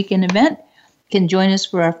during the weekend event can join us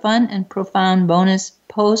for our fun and profound bonus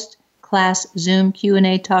post-class Zoom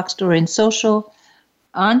Q&A talk, story, and social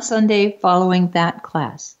on Sunday following that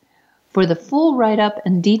class. For the full write-up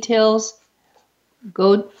and details,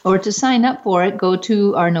 to sign up for it, go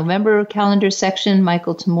to our November calendar section,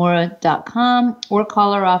 michaeltamura.com, or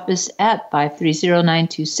call our office at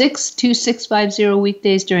 530-926-2650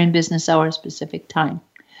 weekdays during business hours Pacific time.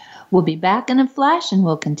 We'll be back in a flash, and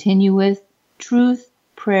we'll continue with truth,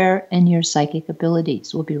 prayer, and your psychic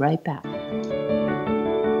abilities. We'll be right back.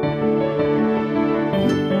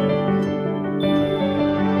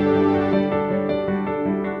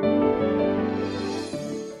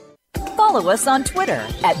 Follow us on Twitter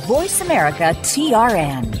at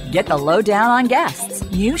VoiceAmericaTRN. Get the lowdown on guests,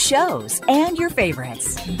 new shows, and your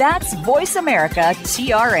favorites. That's Voice America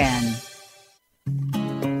TRN.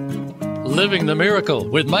 Living the Miracle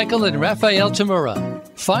with Michael and Raphael Tamura.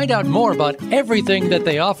 Find out more about everything that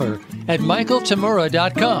they offer at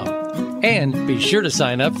michaeltamura.com. And be sure to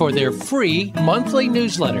sign up for their free monthly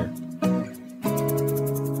newsletter.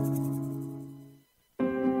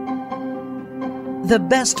 The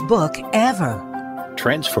best book ever.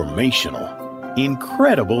 Transformational.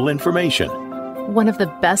 Incredible information. One of the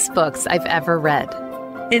best books I've ever read.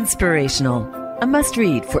 Inspirational. A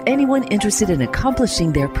must-read for anyone interested in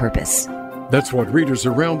accomplishing their purpose. That's what readers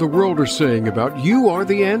around the world are saying about You Are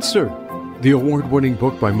the Answer, the award-winning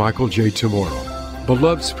book by Michael J. Tamura,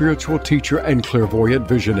 beloved spiritual teacher and clairvoyant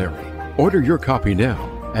visionary. Order your copy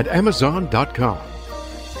now at Amazon.com.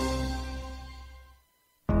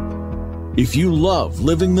 If you love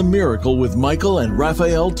Living the Miracle with Michael and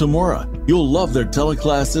Raphael Tamura, you'll love their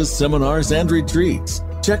teleclasses, seminars, and retreats.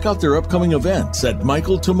 Check out their upcoming events at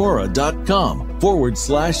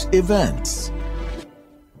michaeltamura.com/events.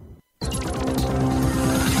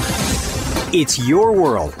 It's your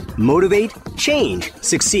world. Motivate, change,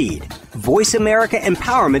 succeed.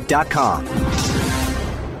 VoiceAmericaEmpowerment.com.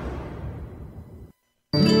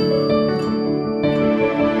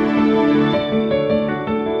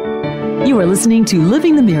 You are listening to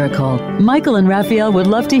Living the Miracle. Michael and Raphael would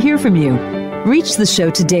love to hear from you. Reach the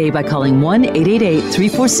show today by calling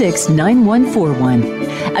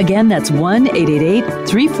 1-888-346-9141. Again, that's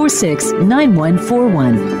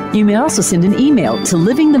 1-888-346-9141. You may also send an email to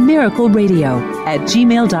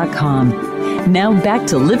livingthemiracleradio@gmail.com. Now back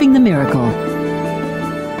to Living the Miracle.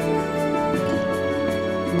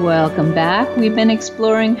 Welcome back. We've been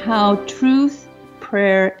exploring how truth,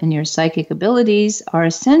 prayer, and your psychic abilities are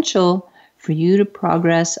essential for you to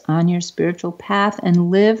progress on your spiritual path and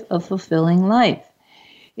live a fulfilling life.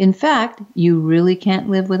 In fact, you really can't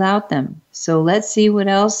live without them. So let's see what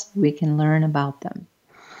else we can learn about them.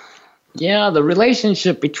 Yeah, the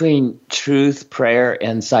relationship between truth, prayer,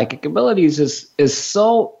 and psychic abilities is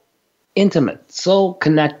so intimate, so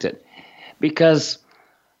connected. Because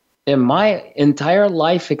in my entire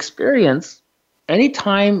life experience,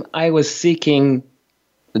 anytime I was seeking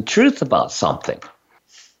the truth about something,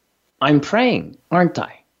 I'm praying, aren't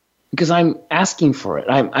I? Because I'm asking for it.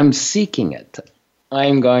 I'm seeking it.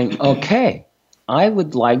 I'm going, okay, I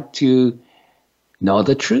would like to know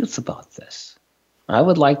the truth about this. I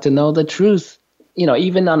would like to know the truth,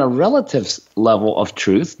 even on a relative level of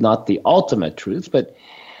truth, not the ultimate truth, but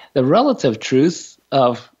the relative truth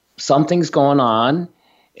of something's going on.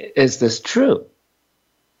 Is this true?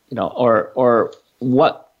 Or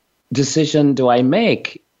what decision do I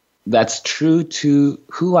make that's true to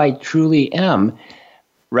who I truly am,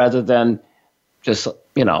 rather than just,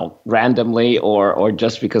 randomly or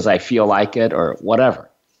just because I feel like it or whatever.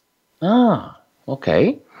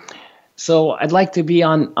 Okay. So I'd like to be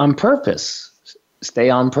on purpose,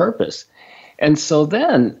 stay on purpose. And so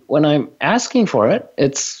then when I'm asking for it,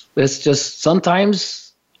 it's just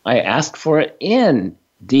sometimes I ask for it in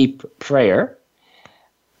deep prayer.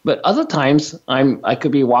 But other times I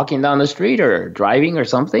could be walking down the street or driving or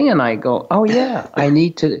something, and I go, oh yeah, I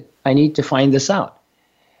need to find this out.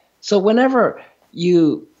 So whenever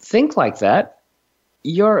you think like that,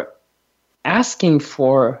 you're asking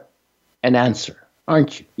for an answer,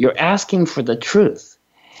 aren't you? You're asking for the truth.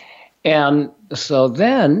 And so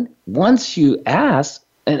then once you ask,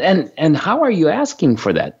 and how are you asking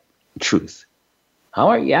for that truth? How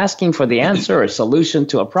are you asking for the answer or solution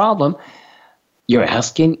to a problem? You're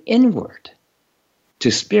asking inward to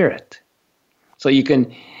spirit. So you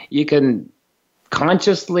can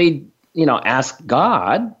consciously, ask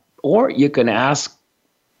God, or you can ask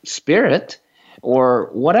spirit or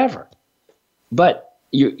whatever. But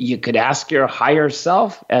you could ask your higher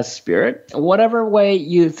self as spirit. Whatever way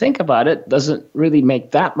you think about it doesn't really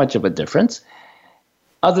make that much of a difference,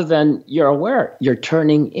 other than you're aware. You're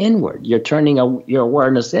turning inward. You're turning your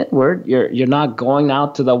awareness inward. You're not going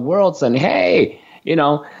out to the world saying, hey,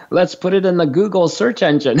 let's put it in the Google search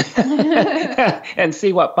engine and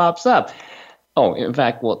see what pops up. Oh, in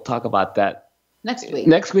fact, we'll talk about that next week.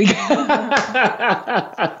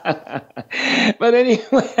 But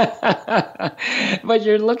anyway, but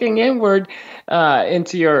you're looking inward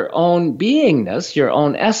into your own beingness, your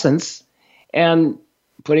own essence, and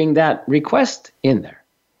putting that request in there.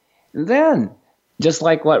 And then, just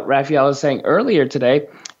like what Raphael was saying earlier today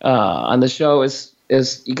on the show, is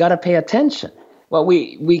you got to pay attention. Well,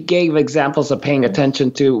 we gave examples of paying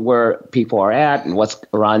attention to where people are at and what's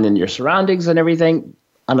around in your surroundings and everything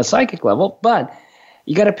on a psychic level, but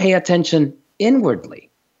you got to pay attention inwardly.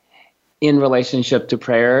 in relationship to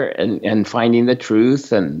prayer and finding the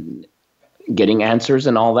truth and getting answers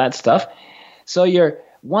and all that stuff. So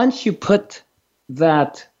once you put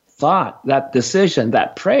that thought, that decision,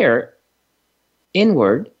 that prayer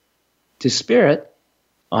inward to spirit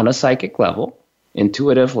on a psychic level,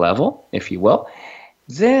 intuitive level, if you will,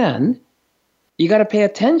 then you got to pay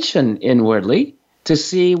attention inwardly to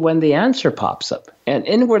see when the answer pops up. And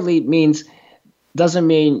inwardly doesn't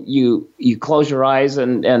mean you close your eyes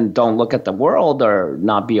and don't look at the world or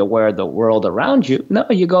not be aware of the world around you. No,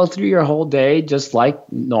 you go through your whole day just like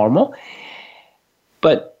normal.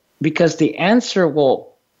 But because the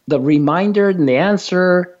reminder and the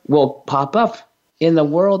answer will pop up in the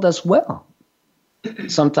world as well.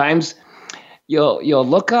 Sometimes you'll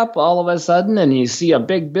look up all of a sudden and you see a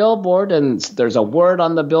big billboard and there's a word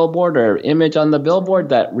on the billboard or image on the billboard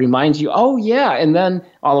that reminds you, oh yeah, and then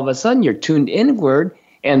all of a sudden you're tuned inward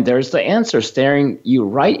and there's the answer staring you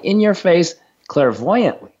right in your face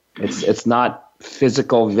clairvoyantly. It's not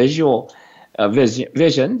physical visual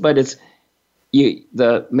vision, but it's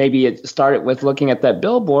maybe it started with looking at that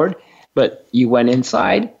billboard, but you went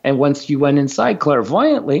inside, and once you went inside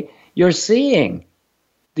clairvoyantly, you're seeing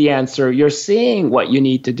the answer, you're seeing what you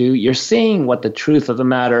need to do, you're seeing what the truth of the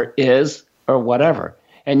matter is, or whatever.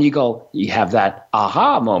 And you have that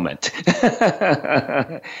aha moment.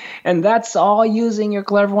 And that's all using your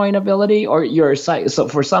clairvoyant ability or your sight. So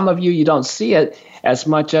for some of you, you don't see it as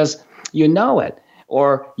much as you know it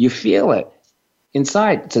or you feel it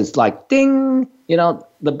inside. So it's like ding,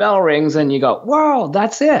 the bell rings and you go, whoa,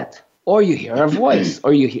 that's it. Or you hear a voice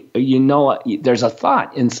or you know there's a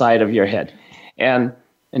thought inside of your head. And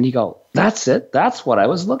you go, that's it. That's what I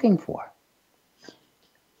was looking for.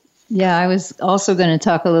 Yeah, I was also going to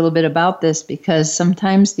talk a little bit about this because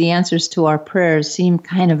sometimes the answers to our prayers seem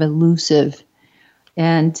kind of elusive.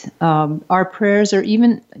 And our prayers are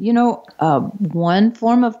even, one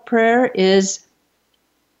form of prayer is,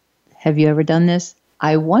 have you ever done this?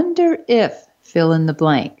 I wonder if, fill in the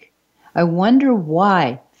blank. I wonder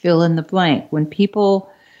why, fill in the blank. When people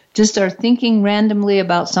just are thinking randomly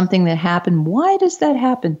about something that happened, why does that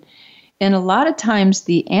happen? And a lot of times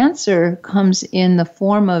the answer comes in the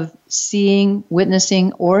form of seeing,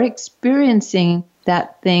 witnessing, or experiencing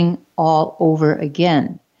that thing all over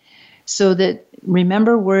again. So that,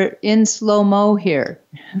 remember, we're in slow-mo here.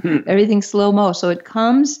 Everything's slow-mo. So it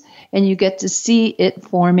comes and you get to see it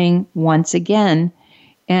forming once again.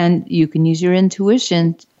 And you can use your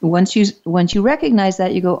intuition. Once you recognize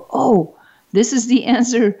that, you go, oh, this is the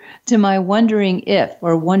answer to my wondering if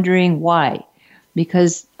or wondering why.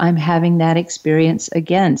 Because I'm having that experience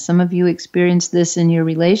again. Some of you experience this in your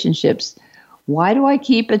relationships. Why do I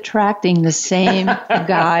keep attracting the same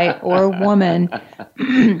guy or woman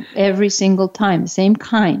every single time, the same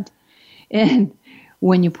kind? And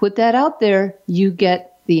when you put that out there, you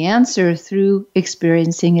get the answer through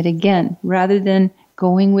experiencing it again, rather than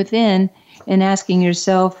going within and asking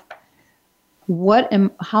yourself,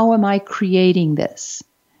 how am I creating this?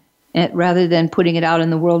 And rather than putting it out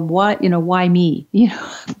in the world, why me?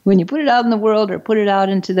 When you put it out in the world or put it out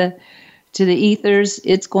into the ethers,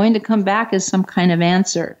 it's going to come back as some kind of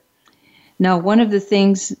answer. Now, one of the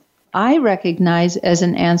things I recognize as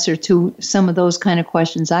an answer to some of those kind of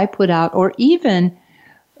questions I put out, or even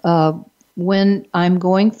when I'm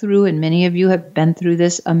going through, and many of you have been through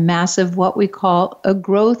this, a massive, what we call a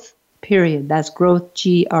growth period. That's growth,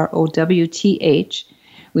 Growth.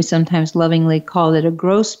 We sometimes lovingly call it a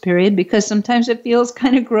gross period because sometimes it feels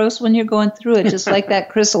kind of gross when you're going through it, just like that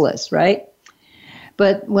chrysalis, right?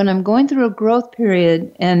 But when I'm going through a growth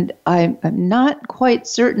period and I'm not quite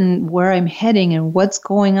certain where I'm heading and what's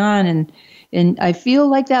going on, and I feel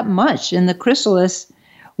like that much in the chrysalis,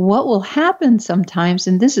 what will happen sometimes,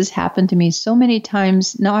 and this has happened to me so many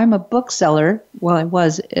times. Now, I'm a bookseller. Well, I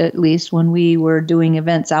was at least when we were doing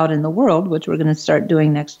events out in the world, which we're going to start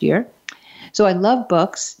doing next year. So I love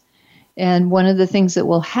books, and one of the things that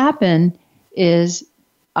will happen is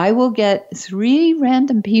I will get 3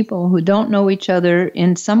 random people who don't know each other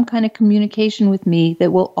in some kind of communication with me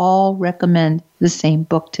that will all recommend the same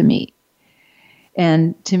book to me.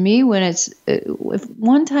 And to me, when it's if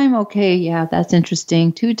one time, okay, yeah, that's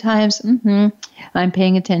interesting. 2 times, I'm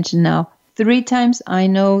paying attention now. 3 times, I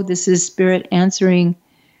know this is Spirit answering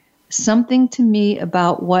something to me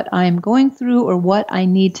about what I'm going through or what I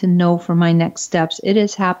need to know for my next steps. It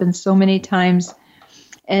has happened so many times,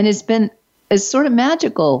 and it's sort of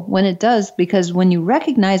magical when it does, because when you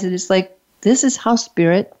recognize it, it's like, this is how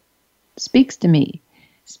Spirit speaks to me.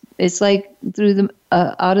 It's like through the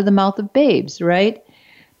out of the mouth of babes, right?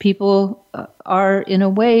 people are, in a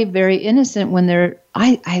way, very innocent when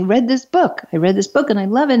I read this book. I read this book and I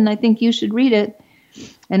love it and I think you should read it.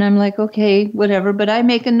 And I'm like, okay, whatever. But I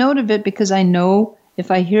make a note of it because I know if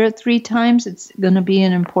I hear it 3 times, it's going to be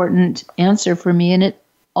an important answer for me. And it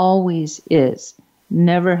always is.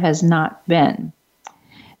 Never has not been.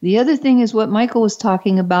 The other thing is what Michael was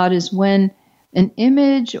talking about is when an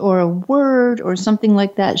image or a word or something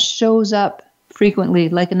like that shows up frequently,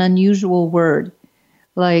 like an unusual word,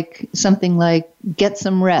 like something like get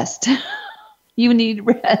some rest. You need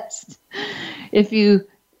rest. If you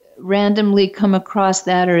randomly come across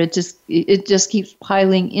that, or it just keeps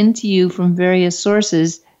piling into you from various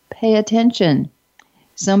sources, pay attention.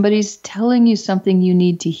 Somebody's telling you something you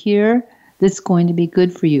need to hear that's going to be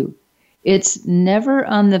good for you. It's never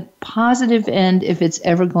on the positive end if it's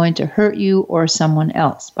ever going to hurt you or someone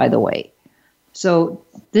else, by the way. So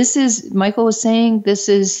this is, Michael was saying, this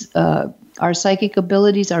is our psychic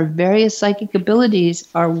abilities, our various psychic abilities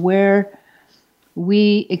are where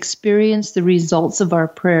we experience the results of our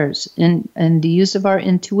prayers. And the use of our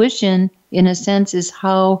intuition, in a sense, is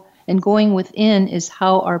how, and going within is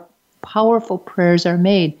how our powerful prayers are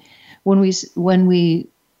made. When we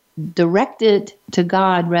direct it to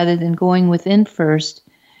God rather than going within first,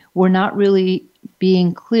 we're not really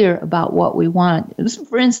being clear about what we want.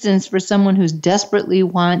 For instance, for someone who desperately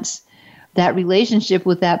wants that relationship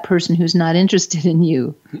with that person who's not interested in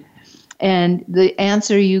you, and the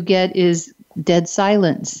answer you get is dead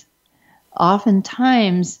silence.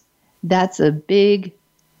 Oftentimes, that's a big,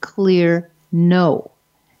 clear no,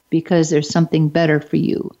 because there's something better for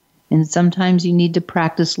you. And sometimes you need to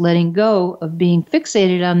practice letting go of being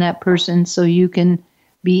fixated on that person so you can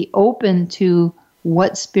be open to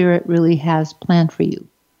what Spirit really has planned for you.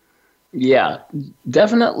 Yeah,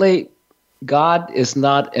 definitely. God is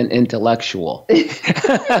not an intellectual.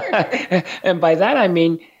 And by that I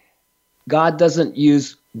mean, God doesn't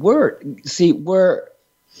use word. See,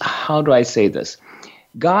 how do I say this?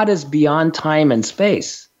 God is beyond time and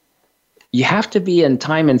space. You have to be in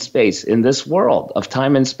time and space, in this world of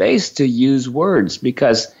time and space, to use words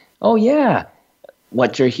because, oh yeah,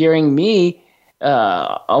 what you're hearing me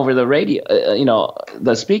over the radio,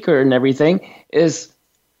 the speaker and everything, is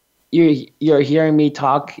you're hearing me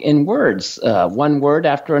talk in words, one word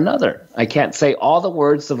after another. I can't say all the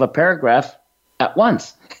words of a paragraph at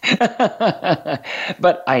once.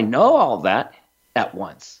 But I know all that at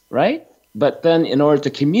once, right? But then in order to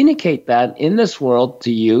communicate that in this world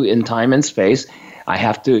to you in time and space, I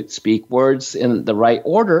have to speak words in the right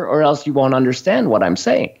order or else you won't understand what I'm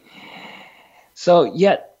saying. So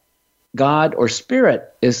yet God or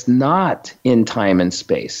Spirit is not in time and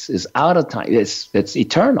space, is out of time. It's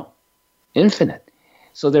eternal, infinite.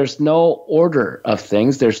 So there's no order of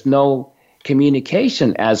things. There's no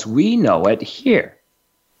communication as we know it here.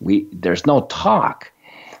 There's no talk.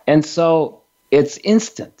 And so it's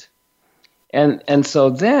instant. And so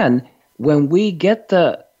then when we get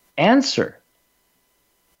the answer,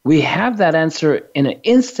 we have that answer in an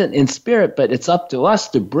instant in spirit, but it's up to us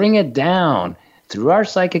to bring it down through our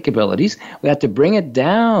psychic abilities. We have to bring it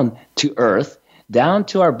down to earth, down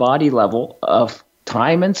to our body level of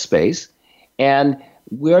time and space, and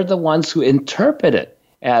we're the ones who interpret it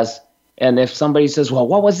as, and if somebody says, well,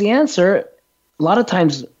 what was the answer? A lot of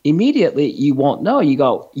times, immediately, you won't know. You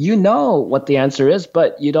go, you know what the answer is,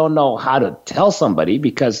 but you don't know how to tell somebody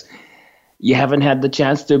because you haven't had the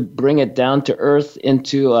chance to bring it down to earth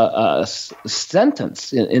into a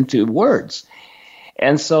sentence, into words.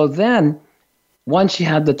 And so then, once you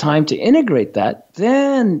have the time to integrate that,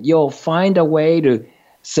 then you'll find a way to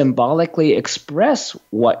symbolically express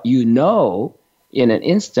what you know in an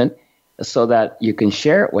instant so that you can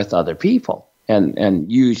share it with other people. And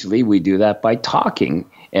usually we do that by talking,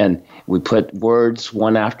 and we put words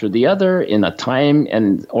one after the other in a time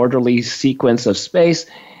and orderly sequence of space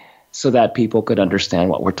so that people could understand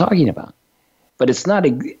what we're talking about. But it's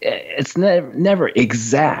never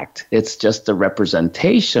exact. It's just a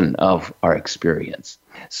representation of our experience.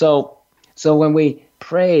 So when we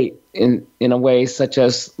pray in a way such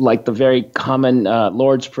as like the very common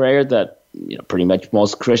Lord's Prayer that pretty much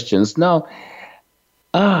most Christians know,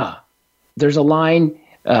 there's a line,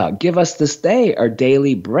 give us this day our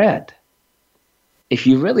daily bread. If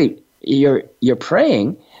you really, you're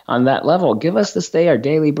praying on that level, give us this day our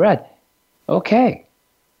daily bread. Okay.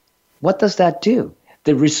 What does that do?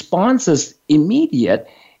 The response is immediate,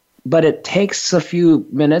 but it takes a few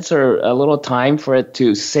minutes or a little time for it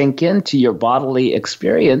to sink into your bodily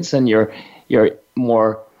experience and your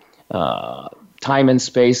more time and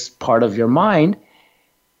space part of your mind.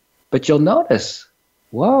 But you'll notice,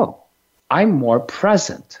 whoa, I'm more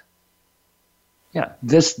present. Yeah,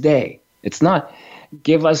 this day. It's not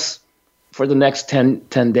give us for the next 10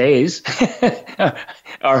 days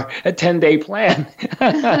or a 10-day plan,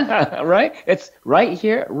 right? It's right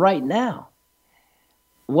here, right now.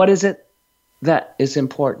 What is it that is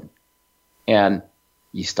important? And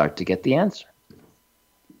you start to get the answer.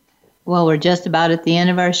 Well, we're just about at the end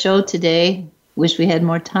of our show today. Wish we had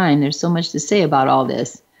more time. There's so much to say about all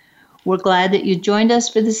this. We're glad that you joined us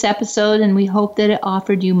for this episode, and we hope that it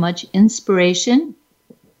offered you much inspiration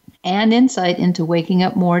and insight into waking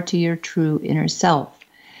up more to your true inner self.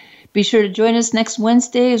 Be sure to join us next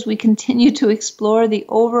Wednesday as we continue to explore the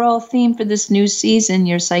overall theme for this new season,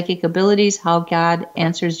 your psychic abilities, how God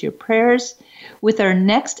answers your prayers, with our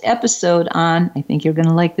next episode on, I think you're going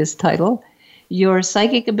to like this title, Your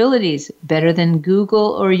Psychic Abilities, Better Than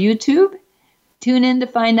Google or YouTube? Tune in to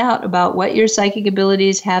find out about what your psychic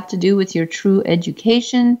abilities have to do with your true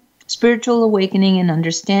education, spiritual awakening, and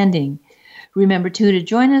understanding. Remember, too, to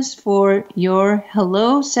join us for your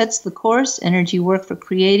Hello Sets the Course, Energy Work for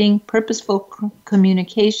Creating Purposeful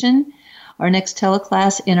Communication, our next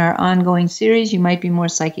teleclass in our ongoing series, You Might Be More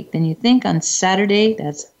Psychic Than You Think, on Saturday.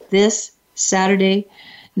 That's this Saturday,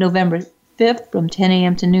 November 5th from 10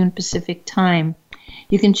 a.m. to noon Pacific Time.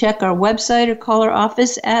 You can check our website or call our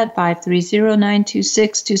office at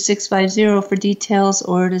 530-926-2650 for details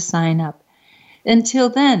or to sign up. Until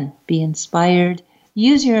then, be inspired,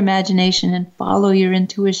 use your imagination, and follow your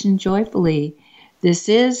intuition joyfully. This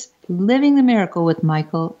is Living the Miracle with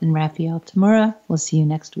Michael and Raphael Tamura. We'll see you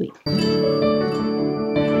next week.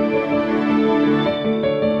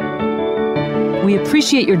 We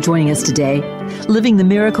appreciate your joining us today. Living the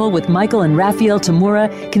Miracle with Michael and Raphael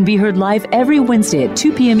Tamura can be heard live every Wednesday at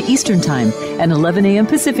 2 p.m. Eastern Time and 11 a.m.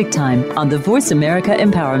 Pacific Time on the Voice America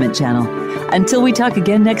Empowerment Channel. Until we talk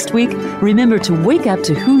again next week, remember to wake up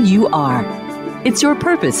to who you are. It's your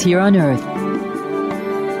purpose here on Earth.